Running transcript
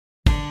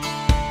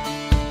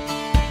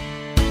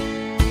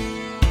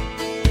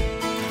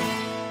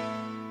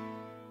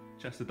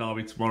Chester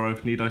derby tomorrow.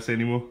 Need I say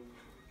any more?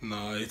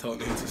 No, you don't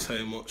need to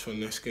say much when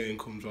this game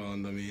comes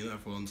round. I mean,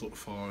 everyone's up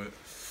for it.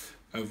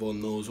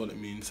 Everyone knows what it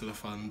means to the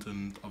fans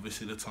and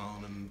obviously the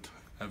town and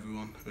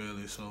everyone,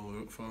 really, so we're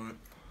up for it.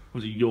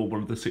 Obviously, you're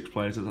one of the 6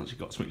 players that's actually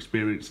got some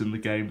experience in the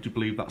game. Do you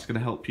believe that's going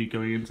to help you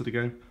going into the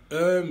game?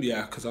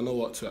 Yeah, because I know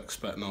what to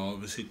expect now.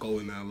 Obviously,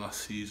 going there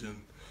last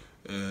season,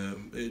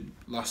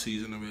 last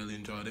season I really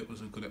enjoyed it. It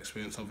was a good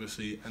experience.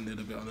 Obviously, ended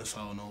a bit on a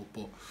sour note,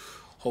 but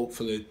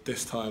hopefully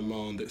this time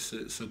round it's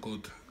a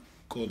good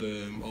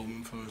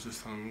omen for us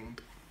this time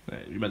round.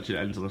 You mentioned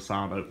it ends on a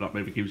sour note, but that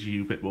maybe gives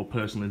you a bit more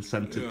personal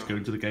incentive to go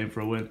into the game for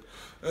a win.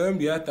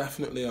 Yeah,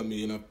 definitely. I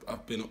mean,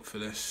 I've been up for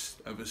this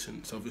ever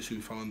since obviously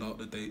we found out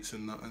the dates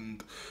and that,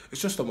 and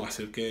it's just a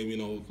massive game, you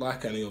know,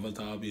 like any other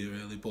derby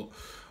really. But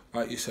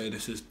like you say,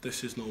 this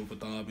is no other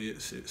derby.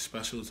 It's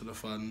special to the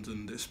fans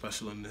and it's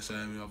special in this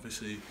area.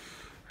 Obviously,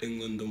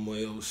 England and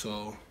Wales.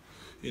 So,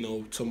 you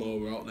know, tomorrow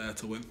we're out there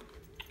to win.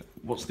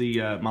 What's the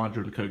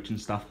manager and coaching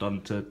staff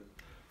done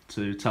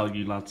to tell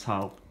you lads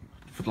how?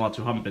 For the lads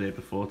who haven't been here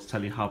before, to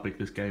tell you how big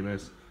this game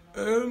is?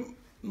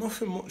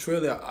 Nothing much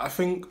really. I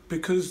think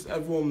because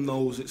everyone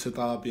knows it's a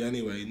derby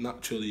anyway,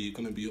 naturally you're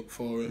going to be up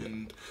for it.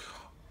 And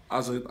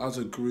as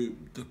a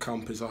group, the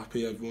camp is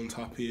happy, everyone's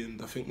happy, and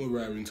I think we're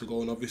raring to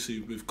go. And obviously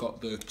we've got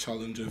the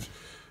challenge of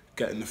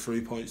getting the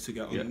 3 points to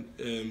get on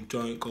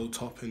joint goal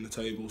top in the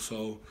table.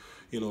 So,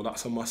 you know,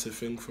 that's a massive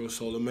thing for us.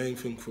 So the main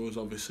thing for us,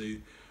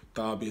 obviously,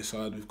 derby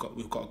aside, we've got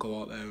to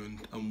go out there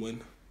and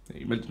win.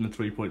 You mentioned the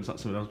 3 points.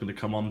 That's something I was going to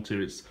come on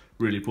to. It's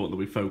really important that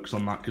we focus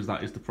on that because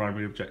that is the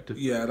primary objective.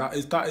 Yeah, that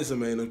is the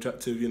main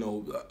objective. You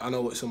know, I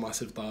know it's a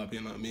massive derby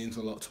and that means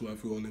a lot to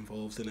everyone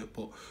involved in it,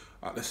 but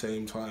at the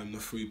same time, the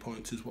 3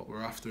 points is what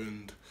we're after,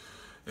 and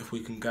if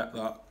we can get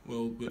that,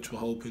 well, which we're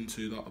hoping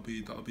to, that'll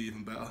be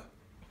even better.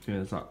 Yeah,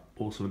 is that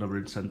also another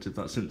incentive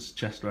that since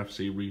Chester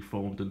FC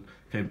reformed and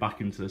came back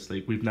into this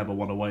league, we've never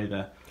won away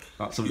there.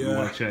 That's something we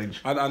want to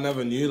change. I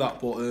never knew that,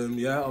 but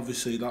yeah,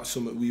 obviously that's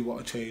something we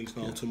want to change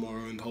now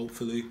tomorrow, and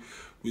hopefully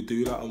we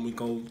do that and we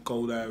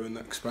go there and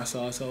express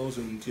ourselves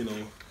and, you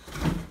know,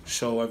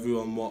 show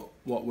everyone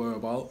what we're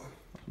about.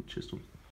 Cheers.